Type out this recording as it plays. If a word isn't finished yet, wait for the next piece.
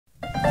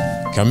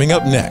Coming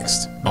up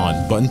next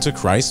on Button to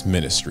Christ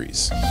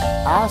Ministries.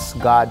 Ask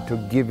God to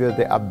give you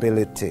the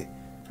ability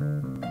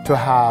to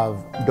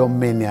have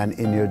dominion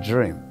in your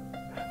dream.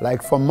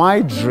 Like for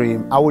my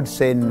dream, I would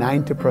say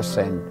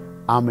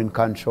 90% I'm in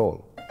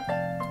control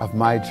of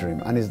my dream.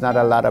 And it's not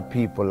a lot of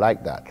people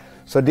like that.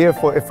 So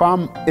therefore, if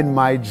I'm in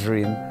my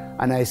dream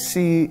and I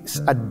see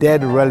a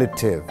dead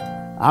relative,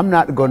 I'm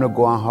not going to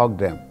go and hug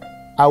them.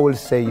 I will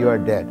say, you're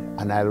dead,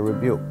 and I'll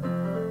rebuke.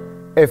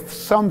 If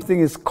something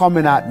is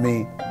coming at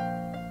me,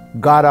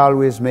 God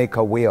always make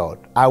a way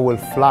out. I will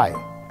fly.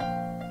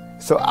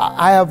 So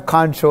I have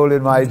control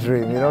in my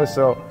dream, you know.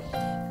 So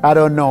I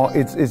don't know.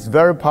 It's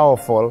very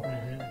powerful,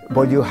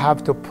 but you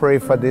have to pray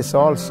for this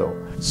also.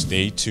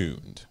 Stay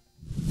tuned.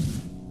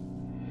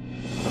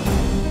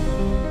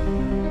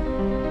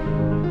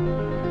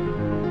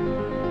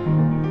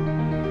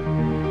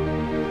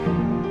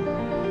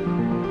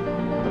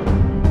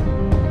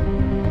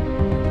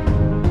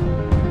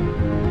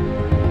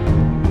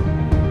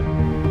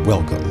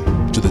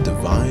 Welcome to the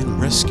Divine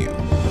Rescue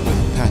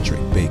with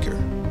Patrick Baker.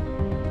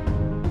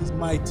 He's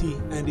mighty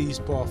and he's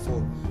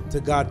powerful.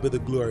 To God be the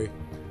glory.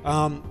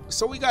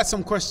 So we got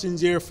some questions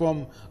here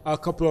from a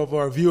couple of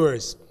our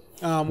viewers.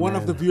 One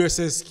of the viewers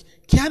says,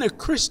 can a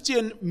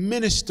Christian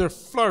minister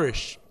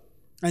flourish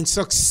and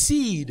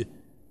succeed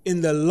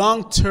in the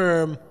long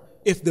term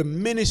if the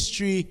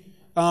ministry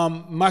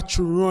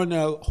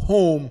matrimonial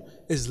home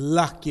is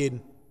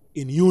lacking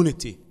in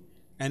unity?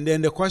 And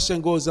then the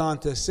question goes on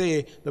to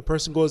say, the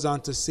person goes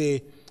on to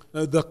say,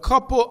 the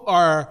couple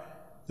are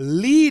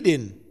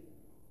leading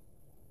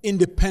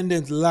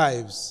independent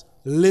lives,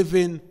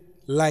 living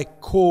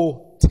like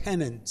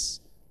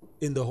co-tenants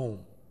in the home.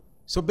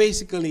 So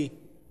basically,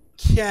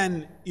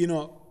 can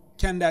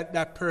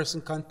that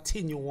person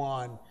continue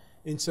on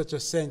in such a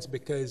sense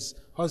because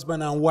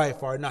husband and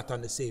wife are not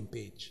on the same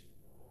page?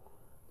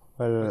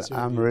 Well,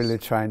 I'm really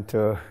trying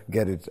to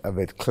get it a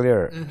bit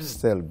clearer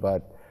still,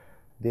 but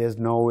there's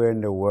nowhere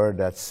in the word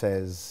that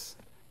says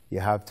you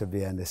have to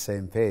be on the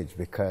same page,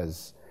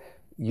 because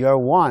you're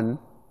one,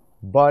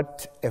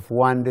 but if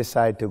one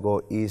decide to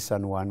go east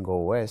and one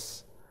go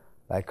west,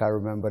 like I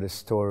remember the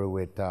story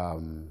with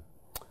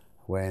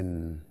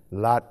when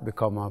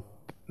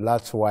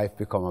Lot's wife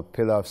become a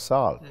pillar of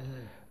salt.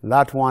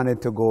 Lot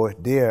wanted to go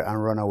there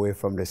and run away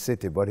from the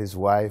city, but his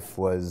wife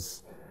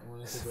wanted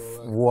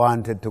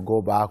to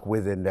go back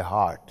within the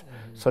heart.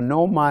 So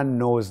no man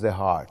knows the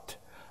heart.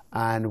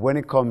 And when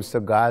it comes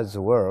to God's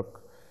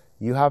work,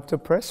 you have to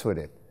press with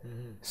it.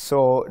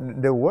 So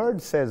the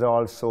word says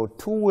also,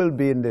 two will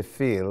be in the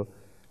field,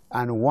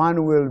 and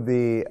one will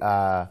be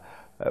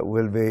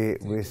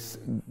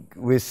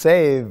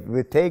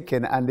saved,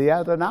 taken, and the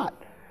other not.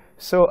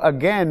 So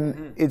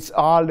again, it's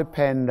all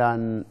depend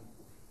on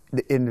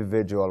the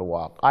individual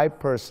walk. I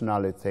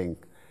personally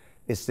think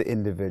it's the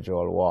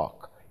individual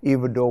walk.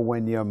 Even though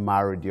when you're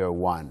married, you're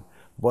one.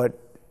 But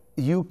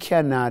you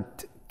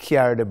cannot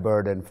carry the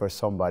burden for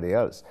somebody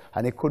else.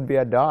 And it could be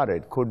a daughter,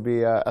 it could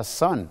be a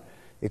son,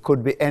 it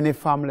could be any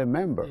family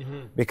member.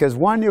 Because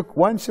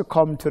once you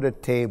come to the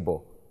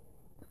table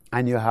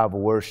and you have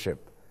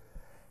worship,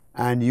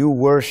 and you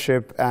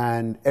worship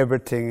and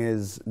everything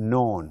is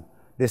known,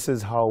 this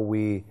is how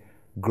we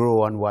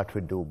grow on what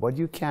we do. But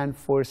you can't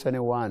force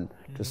anyone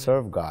to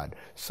serve God.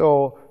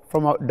 So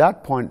from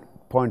that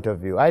point of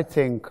view, I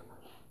think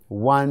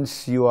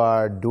once you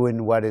are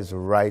doing what is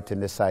right in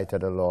the sight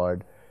of the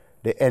Lord,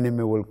 the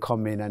enemy will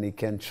come in and he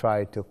can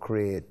try to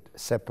create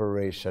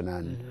separation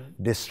and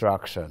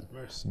destruction.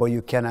 But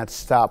you cannot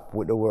stop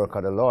with the work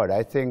of the Lord.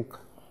 I think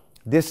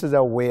this is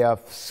a way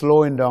of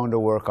slowing down the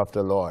work of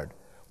the Lord.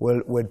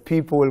 When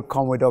people will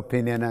come with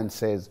opinion and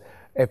says,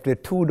 if the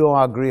two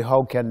don't agree,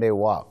 how can they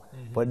walk?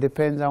 But it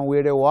depends on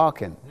where they're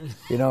walking.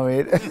 You know,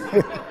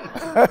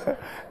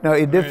 no,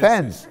 it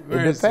depends.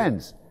 It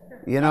depends.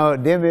 You know,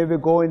 they may be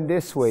going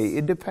this way.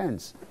 It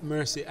depends.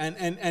 Mercy.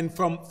 And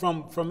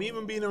from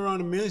even being around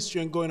the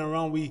ministry and going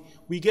around, we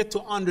get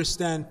to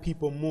understand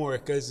people more,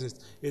 because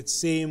it's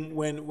same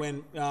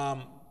when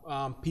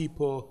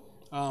people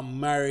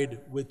married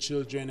with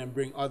children and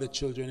bring other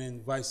children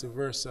in, vice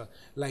versa.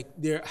 Like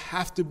there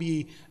have to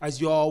be, as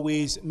you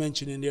always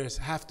mentioning, there's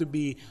have to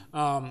be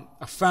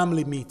a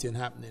family meeting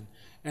happening.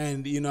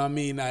 And, you know what I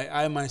mean,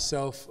 I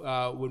myself,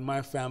 with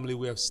my family,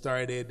 we have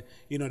started,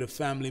 you know, the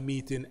family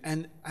meeting.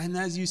 And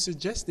as you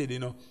suggested, you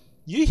know,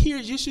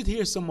 you should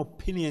hear some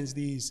opinions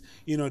these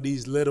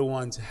little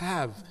ones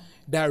have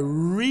that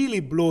really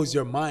blows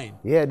your mind.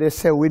 Yeah, they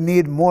say we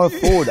need more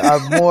food,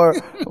 more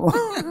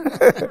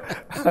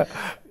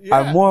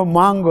more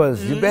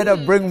mangoes. You better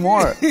bring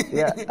more.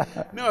 Yeah.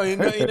 No,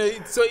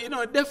 so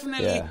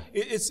definitely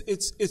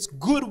it's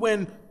good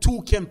when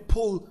two can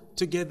pull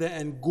together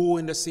and go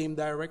in the same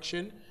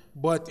direction.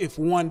 But if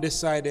one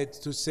decided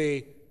to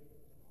say,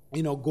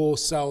 go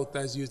south,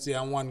 as you say,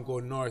 and one go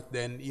north,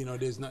 then,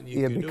 there's nothing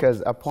you can do. Yeah,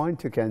 because a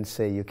point you can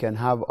say, you can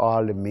have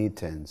all the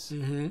meetings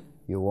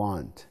you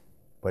want,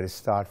 but it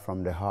starts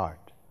from the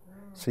heart.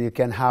 So you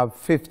can have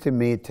 50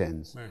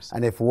 meetings,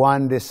 and if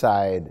one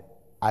decide,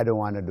 I don't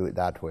want to do it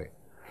that way,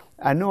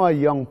 I know a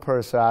young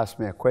person asked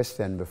me a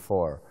question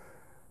before.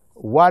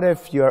 What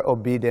if you're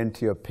obedient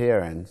to your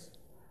parents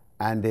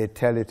and they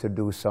tell you to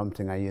do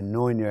something and you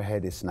know in your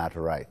head it's not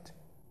right?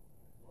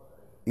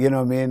 You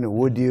know what I mean?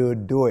 Would you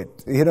do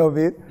it? You know what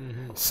I mean?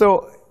 Mm-hmm.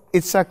 So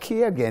it's a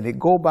key again. It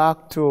go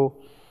back to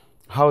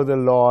how the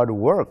Lord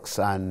works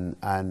and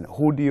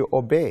who do you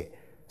obey.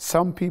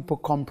 Some people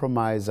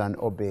compromise and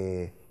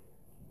obey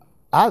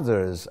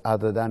others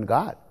other than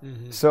God.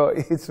 Mm-hmm. So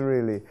it's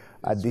really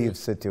a deep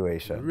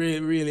situation.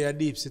 Really a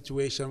deep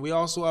situation. We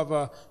also have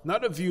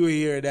another viewer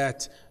here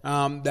that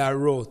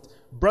wrote,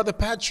 Brother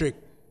Patrick,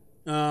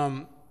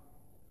 I've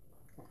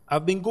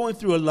been going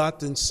through a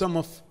lot, and some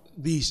of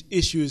these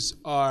issues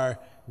are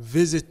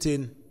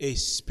visiting a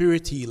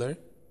spirit healer,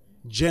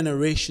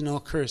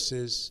 generational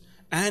curses,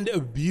 and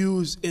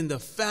abuse in the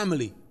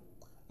family.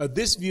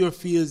 This viewer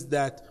feels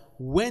that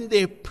when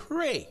they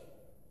pray,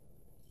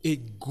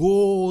 it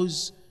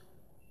goes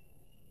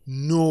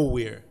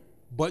nowhere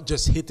but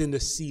just hitting the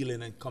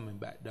ceiling and coming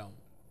back down.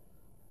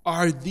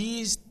 Are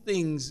these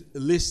things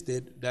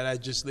listed that I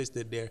just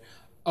listed there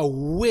a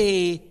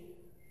way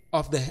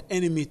of the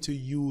enemy to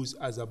use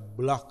as a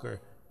blocker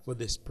for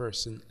this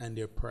person and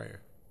their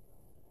prayer?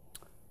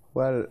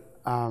 Well,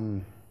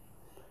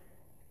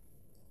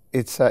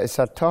 it's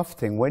a tough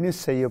thing. When you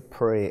say you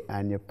pray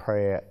and your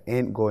prayer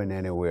ain't going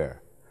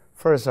anywhere,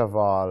 first of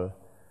all,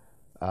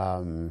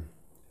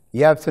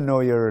 you have to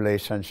know your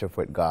relationship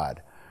with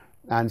God.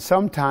 And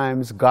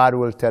sometimes God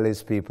will tell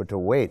his people to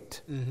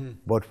wait,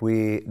 but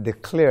we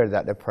declare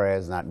that the prayer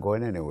is not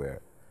going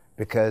anywhere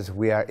because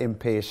we are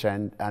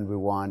impatient and we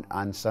want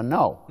answer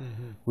now.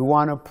 We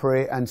want to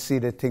pray and see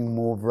the thing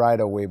move right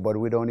away, but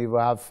we don't even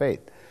have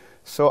faith.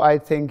 So I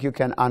think you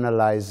can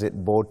analyze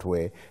it both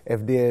ways.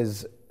 If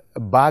there's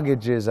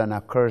baggages and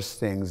accursed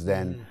things,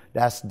 then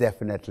that's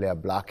definitely a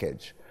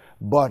blockage.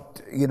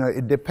 But, you know,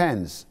 it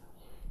depends.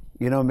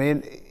 You know what I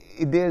mean?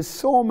 There's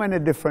so many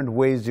different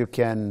ways you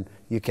can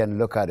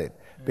look at it.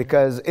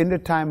 Because in the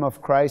time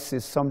of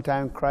crisis,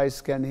 sometimes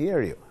Christ can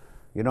hear you.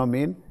 You know what I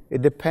mean?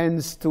 It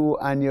depends too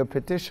on your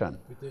petition.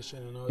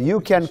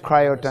 You can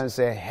cry out and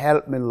say,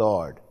 help me,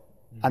 Lord.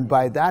 And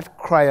by that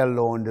cry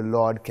alone, the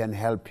Lord can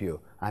help you.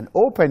 And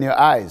open your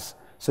eyes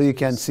so you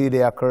can see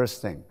the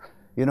accursed thing.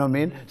 You know what I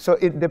mean? So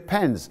it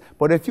depends.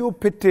 But if you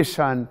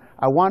petition,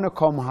 I want to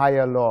come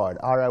higher, Lord,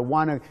 or I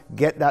want to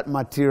get that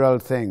material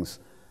things,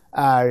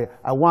 I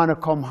want to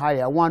come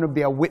higher, I want to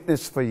be a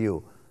witness for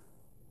you.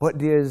 But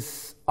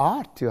there's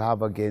art you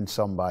have against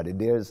somebody.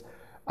 There's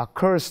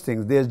accursed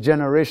things. There's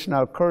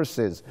generational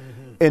curses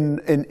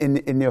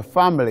in your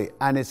family,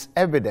 and it's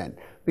evident.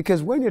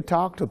 Because when you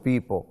talk to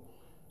people,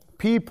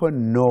 people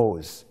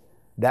knows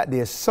that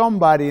there's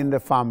somebody in the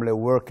family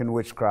working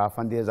witchcraft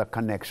and there's a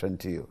connection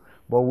to you.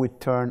 But we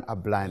turn a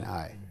blind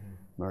eye.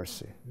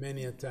 Mercy.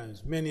 Many a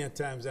times.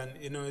 And,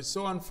 you know, it's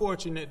so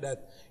unfortunate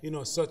that, you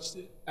know, such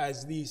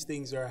as these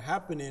things are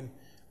happening.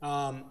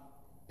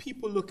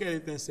 People look at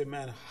it and say,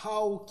 man,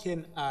 how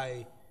can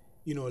I,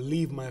 you know,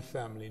 leave my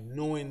family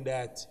knowing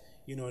that,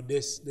 you know,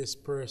 this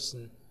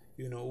person,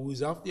 you know,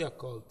 who's of the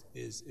occult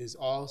is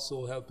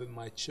also helping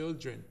my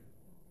children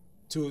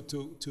to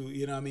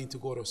you know what I mean, to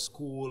go to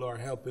school or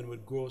helping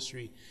with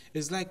grocery.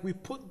 It's like we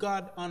put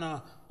God on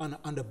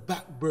the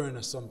back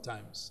burner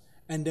sometimes,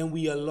 and then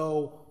we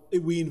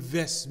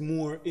invest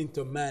more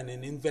into man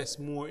and invest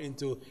more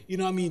into, you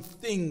know what I mean,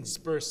 things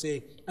per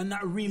se, and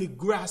not really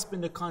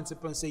grasping the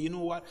concept and say, you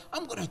know what,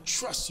 I'm going to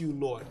trust you,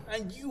 Lord,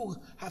 and you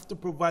have to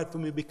provide for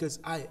me because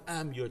I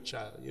am your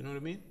child. You know what I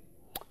mean?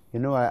 You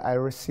know, I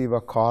received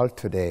a call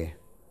today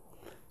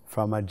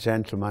from a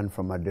gentleman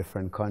from a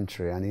different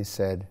country, and he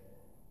said,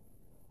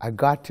 I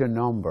got your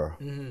number,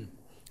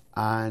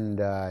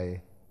 and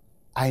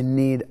I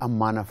need a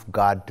man of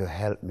God to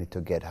help me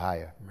to get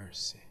higher.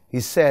 Mercy. He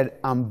said,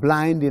 I'm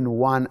blind in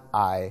one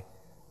eye.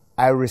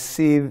 I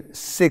received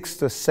 6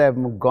 to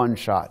 7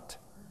 gunshots,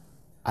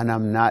 and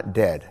I'm not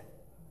dead.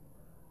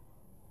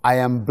 I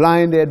am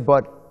blinded,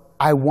 but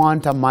I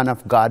want a man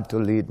of God to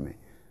lead me.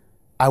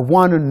 I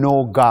want to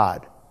know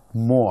God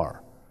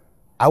more.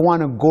 I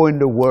want to go in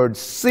the Word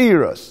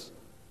serious.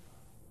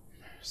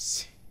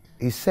 Mercy.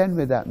 He sent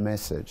me that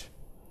message,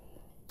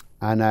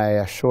 and I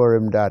assure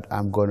him that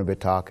I'm going to be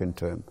talking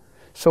to him.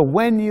 So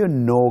when you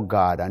know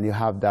God and you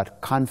have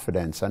that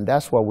confidence, and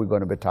that's what we're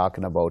going to be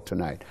talking about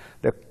tonight,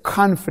 the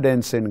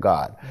confidence in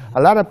God. A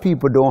lot of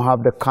people don't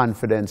have the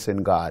confidence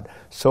in God,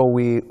 so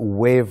we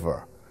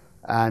waver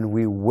and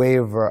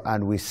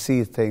we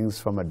see things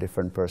from a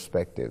different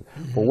perspective.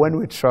 But when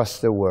we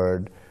trust the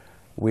Word,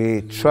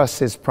 we trust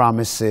His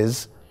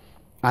promises,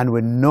 and we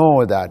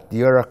know that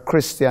you're a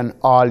Christian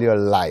all your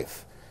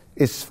life.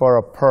 It's for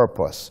a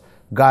purpose.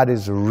 God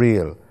is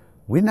real.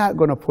 We're not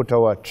going to put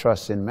our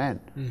trust in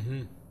men.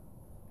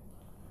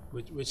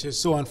 Which is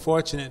so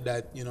unfortunate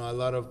that, you know, a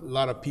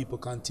lot of people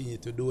continue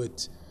to do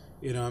it.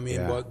 You know what I mean?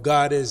 Yeah. But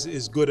God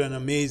is good and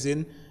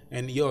amazing.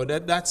 And,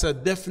 that's a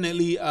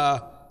definitely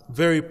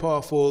Very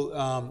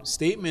powerful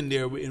statement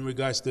there in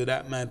regards to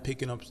that man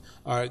picking up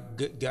or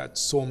got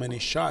so many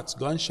shots,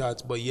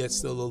 gunshots, but yet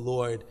still the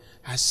Lord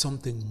has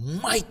something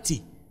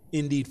mighty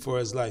indeed for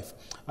his life.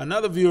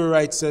 Another viewer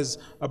writes, says,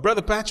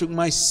 Brother Patrick,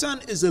 my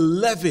son is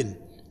 11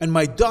 and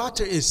my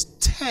daughter is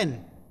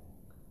 10.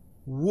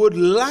 Would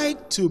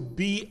like to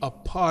be a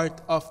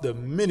part of the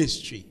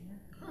ministry.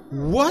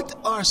 What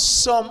are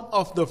some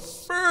of the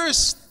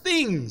first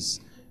things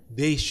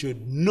they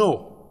should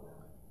know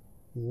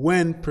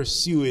when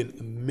pursuing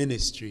a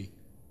ministry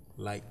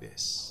like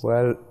this?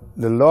 Well,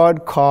 the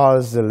Lord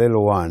calls the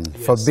little one,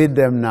 yes. Forbid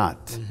them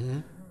not.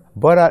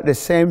 But at the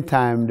same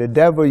time, the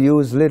devil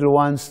used little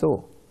ones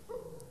too.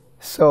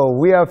 So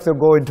we have to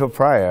go into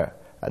prayer.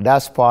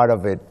 That's part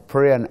of it.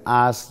 Pray and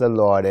ask the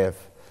Lord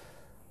if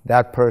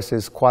that person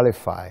is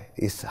qualified.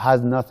 It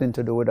has nothing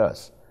to do with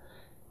us.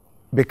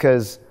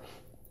 Because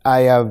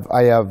I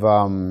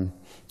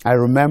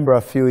remember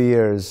a few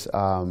years,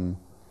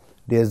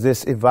 there's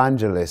this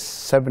evangelist,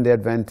 Seventh-day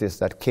Adventist,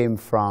 that came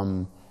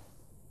from,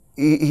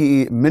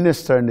 he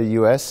ministered in the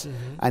U.S.,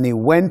 and he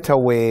went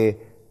away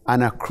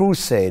on a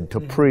crusade to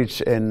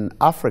preach in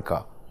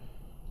Africa.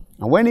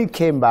 And when he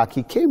came back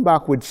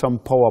with some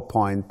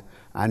PowerPoint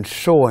and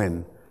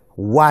showing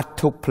what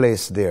took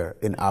place there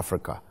in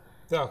Africa.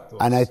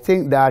 And I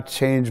think that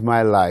changed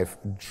my life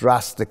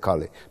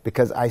drastically,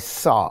 because I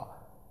saw,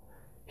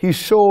 he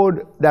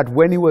showed that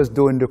when he was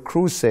doing the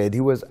crusade,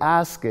 he was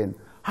asking,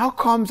 how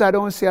comes I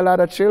don't see a lot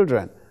of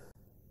children?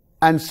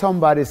 And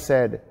somebody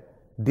said,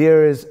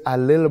 there is a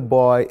little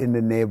boy in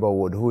the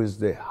neighborhood who is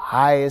the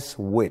highest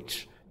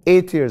witch,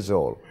 8 years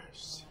old.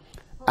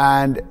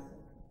 And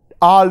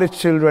all the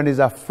children is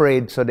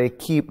afraid, so they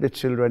keep the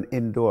children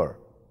indoor.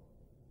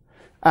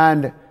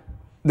 And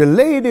the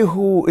lady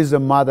who is the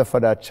mother for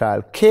that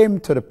child came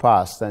to the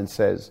pastor and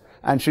says,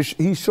 and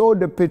he showed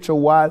the picture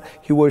while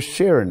he was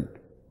sharing,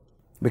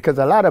 because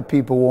a lot of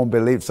people won't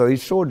believe, so he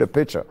showed the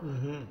picture.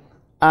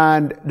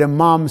 And the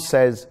mom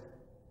says,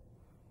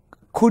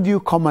 could you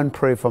come and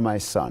pray for my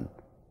son?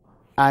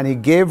 And he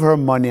gave her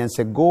money and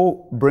said,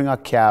 go bring a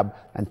cab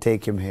and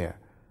take him here.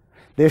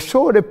 They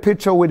showed a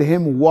picture with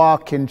him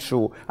walking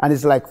through, and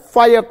it's like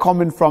fire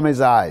coming from his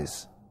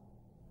eyes.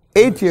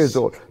 8 years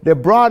old. They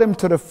brought him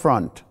to the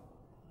front.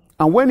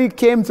 And when he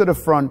came to the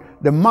front,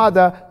 the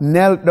mother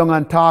knelt down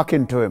and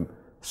talking to him.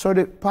 So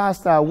the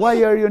pastor,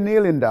 why are you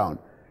kneeling down?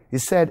 He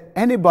said,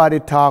 anybody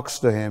talks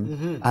to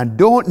him and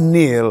don't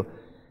kneel,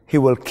 he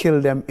will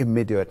kill them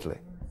immediately.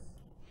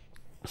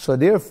 So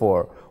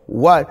therefore,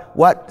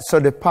 so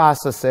the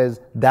pastor says,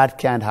 that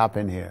can't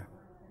happen here.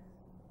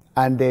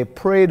 And they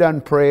prayed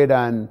and prayed,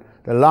 and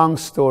the long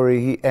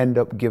story, he ended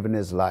up giving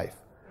his life.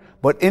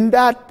 But in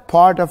that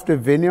part of the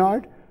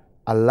vineyard,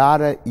 a lot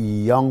of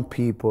young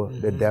people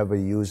the devil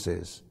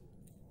uses,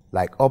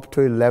 like up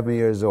to 11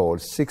 years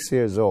old, 6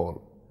 years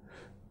old.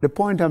 The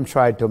point I'm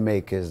trying to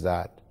make is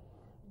that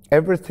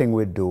everything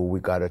we do, we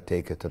got to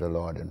take it to the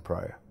Lord in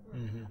prayer.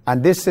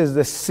 And this is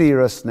the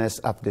seriousness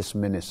of this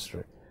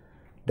ministry.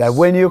 That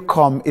when you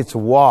come, it's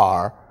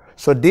war.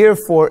 So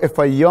therefore, if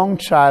a young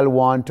child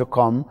wants to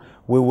come,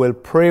 we will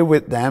pray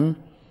with them,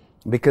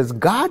 because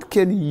God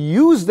can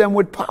use them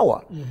with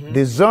power,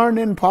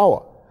 discerning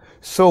power.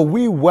 So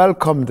we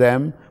welcome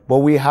them, but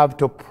we have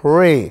to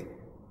pray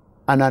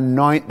and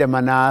anoint them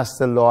and ask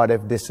the Lord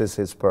if this is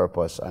his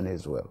purpose and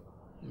his will.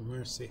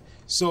 Mercy.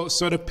 So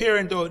the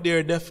parent out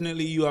there,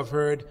 definitely you have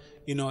heard,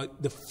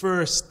 the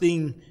first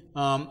thing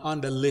on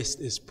the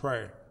list is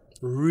prayer.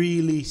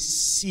 Really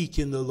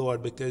seeking the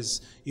Lord, because,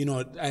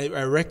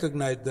 I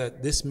recognize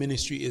that this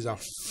ministry is a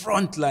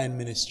frontline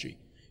ministry.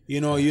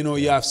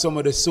 You have some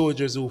of the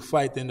soldiers who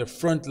fight in the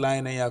front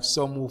line, and you have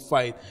some who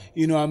fight,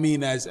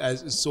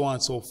 as so on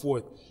and so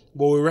forth.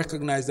 But we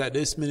recognize that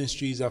this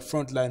ministry is a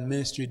frontline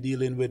ministry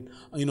dealing with,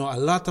 a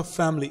lot of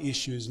family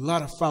issues, a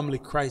lot of family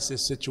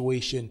crisis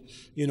situation,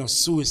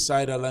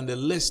 suicidal, and the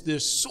list,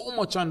 there's so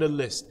much on the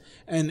list.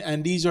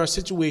 And these are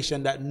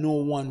situations that no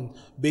one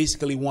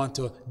basically want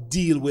to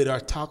deal with or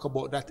talk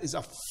about that is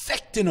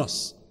affecting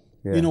us.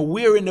 Yeah.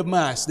 We're in the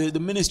mask. The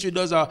ministry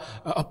does a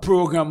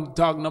program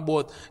talking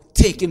about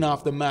taking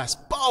off the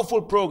mask.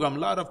 Powerful program. A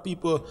lot of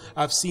people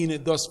have seen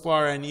it thus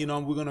far, and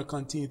we're going to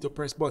continue to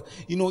press. But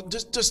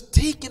just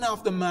taking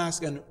off the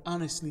mask and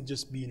honestly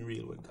just being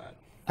real with God.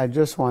 I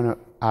just want to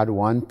add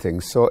one thing.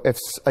 So if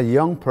a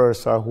young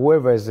person or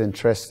whoever is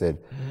interested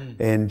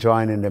in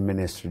joining the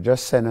ministry,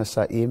 just send us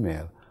an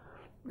email,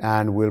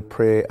 and we'll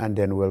pray, and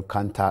then we'll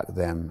contact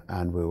them,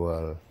 and we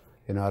will,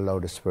 allow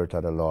the Spirit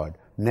of the Lord.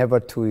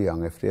 Never too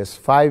young. If they're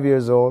 5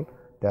 years old,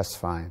 that's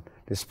fine.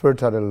 The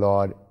Spirit of the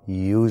Lord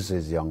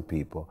uses young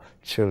people,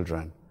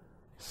 children.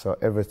 So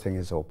everything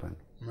is open.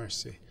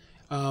 Mercy.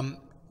 One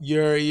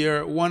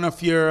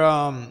of your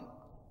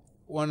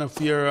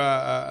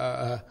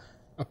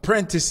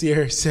apprentice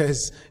here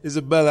says,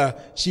 Isabella,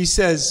 she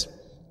says,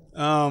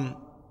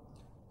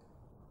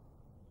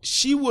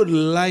 she would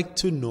like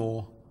to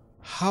know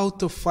how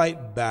to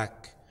fight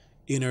back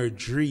in her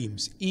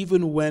dreams,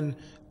 even when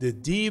the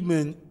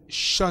demon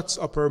shuts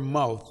up her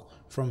mouth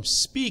from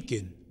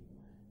speaking,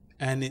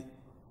 and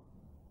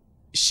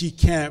she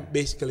can't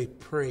basically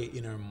pray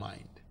in her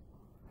mind.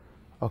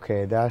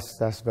 Okay,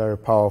 that's very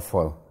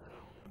powerful.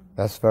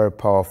 That's very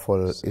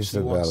powerful, So she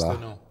wants to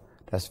know.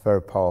 That's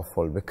very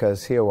powerful,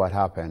 because here what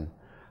happened.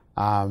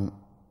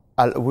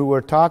 We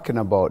were talking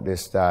about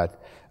this,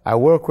 that I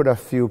work with a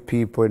few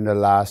people in the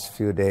last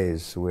few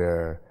days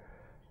where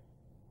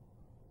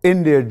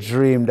in their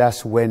dream,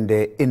 that's when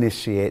they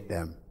initiate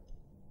them.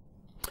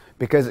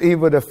 Because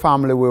even the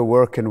family we're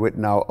working with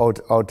now,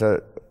 out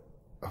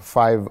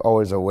 5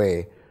 hours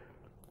away,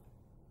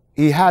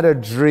 he had a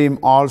dream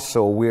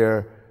also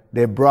where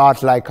they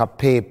brought like a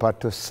paper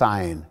to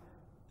sign,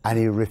 and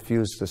he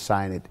refused to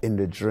sign it in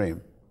the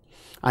dream.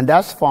 And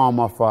that's form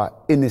of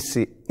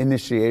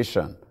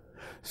initiation.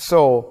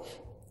 So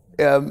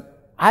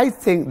I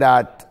think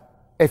that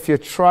if you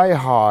try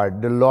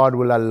hard, the Lord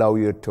will allow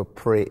you to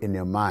pray in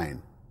your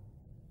mind.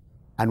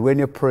 And when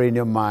you pray in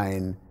your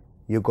mind,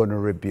 you're going to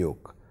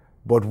rebuke.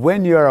 But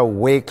when you're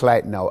awake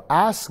like now,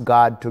 ask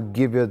God to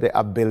give you the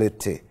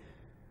ability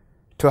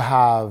to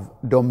have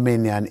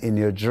dominion in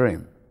your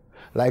dream.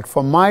 Like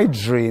for my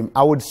dream,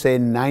 I would say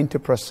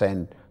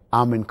 90%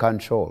 I'm in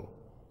control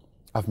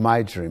of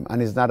my dream.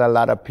 And it's not a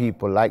lot of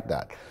people like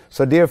that.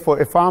 So therefore,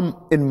 if I'm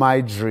in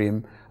my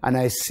dream and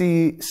I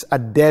see a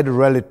dead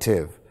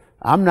relative,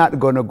 I'm not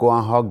going to go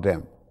and hug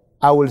them.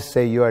 I will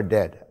say, you're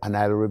dead, and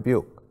I'll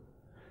rebuke.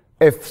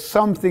 If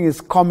something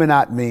is coming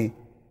at me,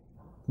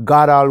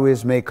 God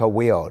always make a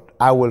way out.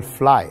 I will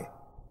fly.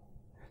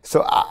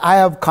 So I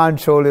have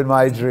control in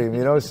my dream,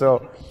 you know.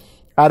 So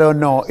I don't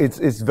know.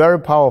 It's very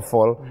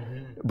powerful,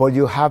 but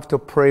you have to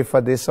pray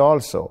for this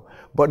also.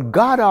 But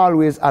God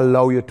always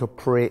allow you to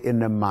pray in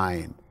the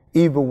mind,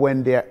 even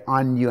when they're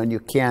on you and you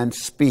can't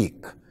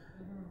speak.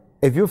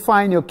 If you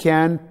find you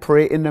can't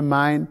pray in the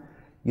mind,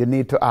 you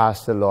need to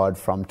ask the Lord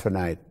from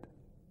tonight,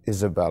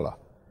 Isabella.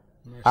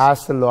 Mercy.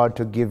 Ask the Lord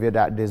to give you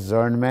that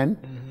discernment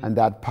and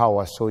that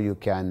power so you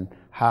can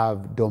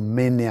have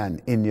dominion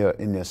in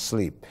your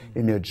sleep,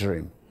 in your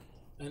dream.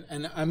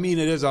 And I mean,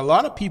 there's a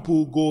lot of people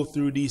who go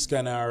through these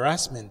kind of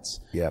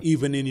harassments,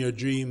 even in your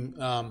dream,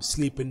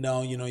 sleeping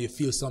down, you know, you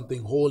feel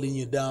something holding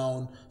you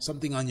down,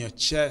 something on your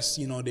chest,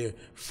 you know, they're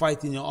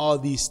fighting you, all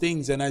these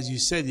things. And as you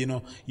said, you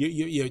know,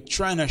 you're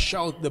trying to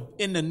shout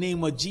in the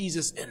name of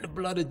Jesus, in the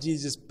blood of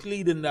Jesus,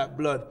 pleading that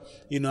blood,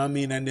 you know what I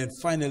mean? And then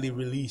finally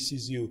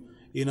releases you,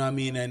 you know what I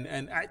mean?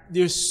 And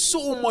there's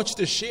so much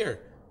to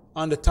share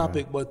on the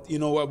topic, but you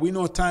know what, we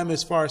know time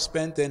is far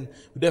spent, and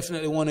we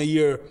definitely want to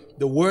hear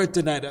the word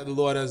tonight that the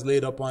Lord has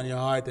laid upon your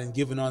heart and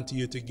given unto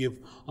you to give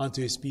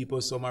unto his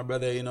people. So my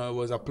brother, you know, it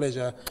was a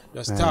pleasure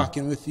just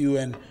talking with you,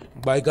 and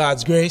by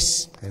God's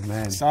grace,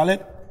 amen.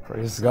 Solid.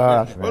 Praise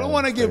God. But I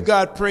want to give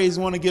God praise,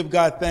 want to give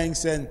God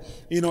thanks, and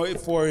you know,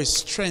 for his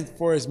strength,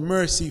 for his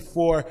mercy,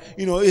 for,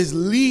 you know, his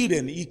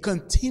leading. He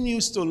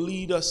continues to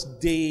lead us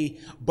day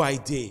by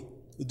day.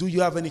 Do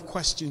you have any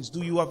questions?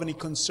 Do you have any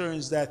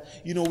concerns that,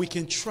 you know, we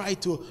can try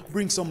to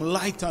bring some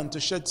light on, to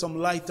shed some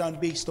light on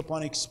based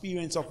upon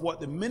experience of what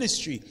the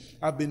ministry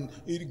have been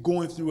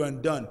going through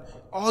and done?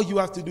 All you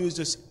have to do is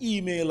just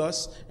email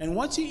us. And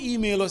once you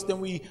email us, then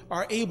we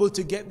are able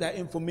to get that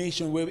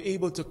information. We're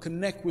able to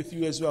connect with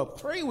you as well,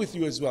 pray with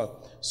you as well.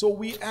 So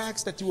we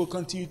ask that you will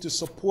continue to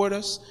support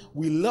us.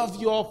 We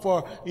love you all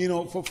for, you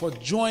know, for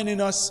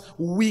joining us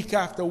week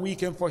after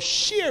week, and for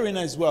sharing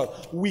as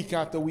well week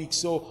after week.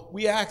 So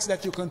we ask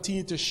that you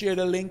continue to share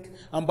the link,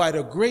 and by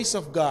the grace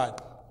of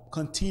God,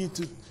 continue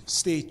to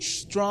stay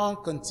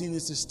strong, continue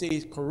to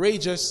stay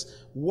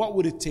courageous. What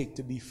would it take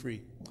to be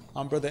free?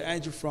 I'm Brother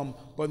Andrew from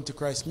Button to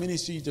Christ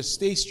Ministry. Just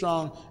stay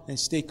strong and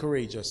stay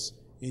courageous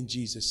in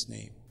Jesus'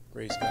 name.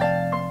 Praise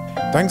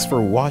God. Thanks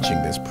for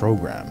watching this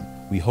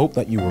program. We hope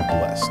that you were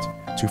blessed.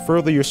 To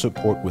further your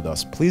support with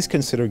us, please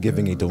consider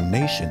giving a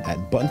donation at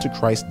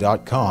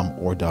buttontochrist.com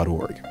or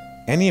 .org.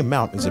 Any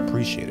amount is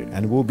appreciated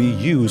and will be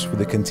used for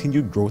the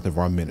continued growth of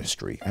our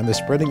ministry and the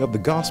spreading of the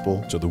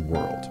gospel to the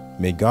world.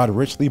 May God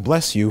richly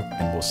bless you,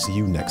 and we'll see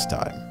you next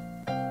time.